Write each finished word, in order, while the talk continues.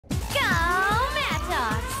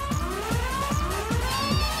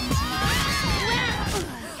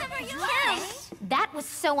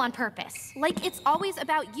so on purpose. Like it's always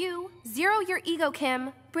about you. Zero your ego,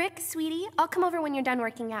 Kim. Brick, sweetie, I'll come over when you're done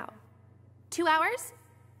working out. 2 hours?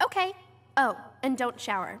 Okay. Oh, and don't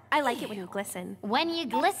shower. I like it when you glisten. When you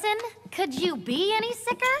glisten, could you be any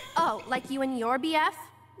sicker? Oh, like you and your BF?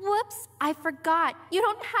 Whoops, I forgot. You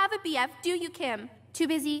don't have a BF, do you, Kim? Too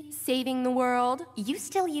busy saving the world? You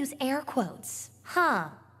still use air quotes. Huh.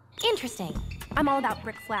 Interesting. I'm all about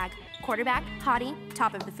Brick Flag. Quarterback, hottie,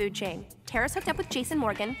 top of the food chain. Tara's hooked up with Jason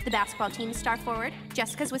Morgan, the basketball team's star forward.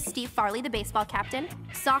 Jessica's with Steve Farley, the baseball captain.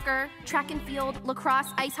 Soccer, track and field, lacrosse,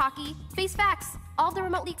 ice hockey. Face facts. All of the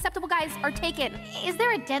remotely acceptable guys are taken. Is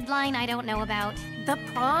there a deadline I don't know about? The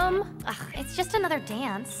prom? Ugh, it's just another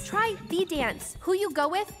dance. Try the dance. Who you go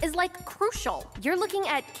with is like crucial. You're looking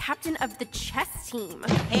at captain of the chess team.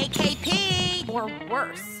 Hey, KP! Or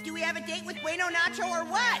worse. Do we have a date with Bueno Nacho or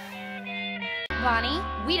what? Bonnie,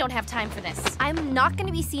 we don't have time for this. I'm not going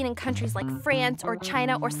to be seen in countries like France or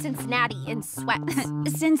China or Cincinnati in sweats.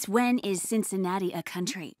 Since when is Cincinnati a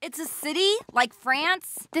country? It's a city? Like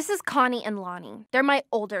France? This is Connie and Lonnie. They're my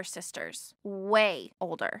older sisters. Way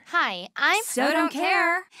older. Hi, I'm... So don't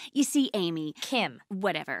care. You see, Amy. Kim.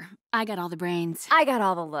 Whatever. I got all the brains. I got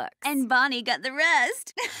all the looks. And Bonnie got the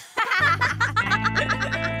rest.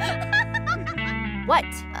 What?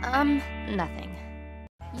 Nothing.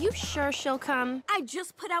 You sure she'll come? I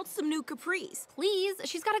just put out some new capris. Please,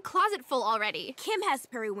 she's got a closet full already. Kim has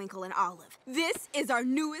periwinkle and olive. This is our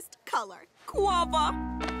newest color, guava.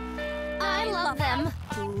 I love them.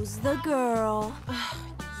 Who's the girl?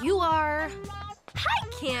 You are. Hi,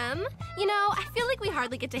 Kim. You know, I feel like we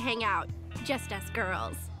hardly get to hang out. Just us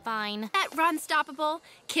girls. Fine. At Ronstoppable,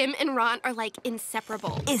 Kim and Ron are like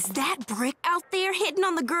inseparable. Is that Brick out there hitting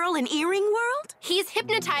on the girl in Earring World? He's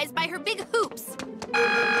hypnotized by her big hoops.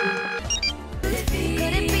 Could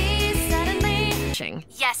it be suddenly?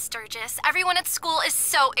 Yes, Sturgis. Everyone at school is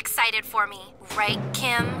so excited for me. Right,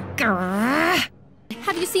 Kim? Grrr.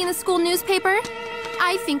 Have you seen the school newspaper?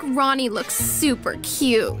 I think Ronnie looks super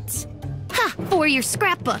cute. Ha! For your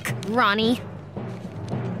scrapbook, Ronnie.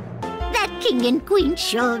 That king and queen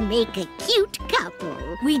sure make a cute couple.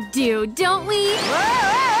 We do, don't we?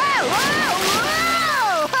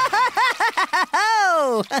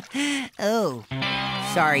 Oh,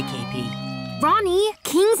 sorry, KP. Ronnie,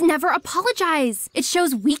 kings never apologize. It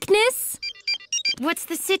shows weakness. What's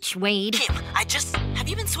the sitch, Wade? Kim, have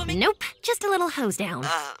you been swimming? Nope, just a little hose down.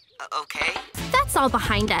 Okay. That's all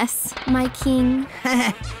behind us, my king.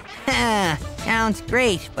 Sounds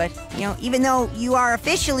great, but, you know, even though you are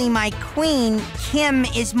officially my queen, Kim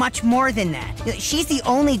is much more than that. She's the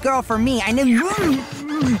only girl for me. I know.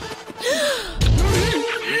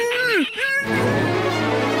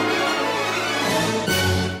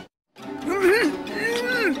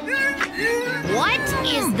 What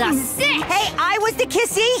is the sitch? Hey, I was the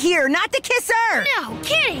kissee here, not the kisser! No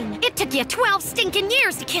kidding! It took you 12 stinking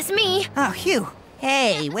years to kiss me. Oh, phew.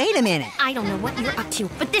 Hey, wait a minute. I don't know what you're up to,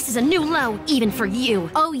 but this is a new low, even for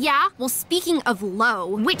you. Oh, yeah? Well, speaking of low.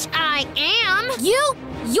 Which I am.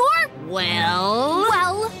 You're... Well...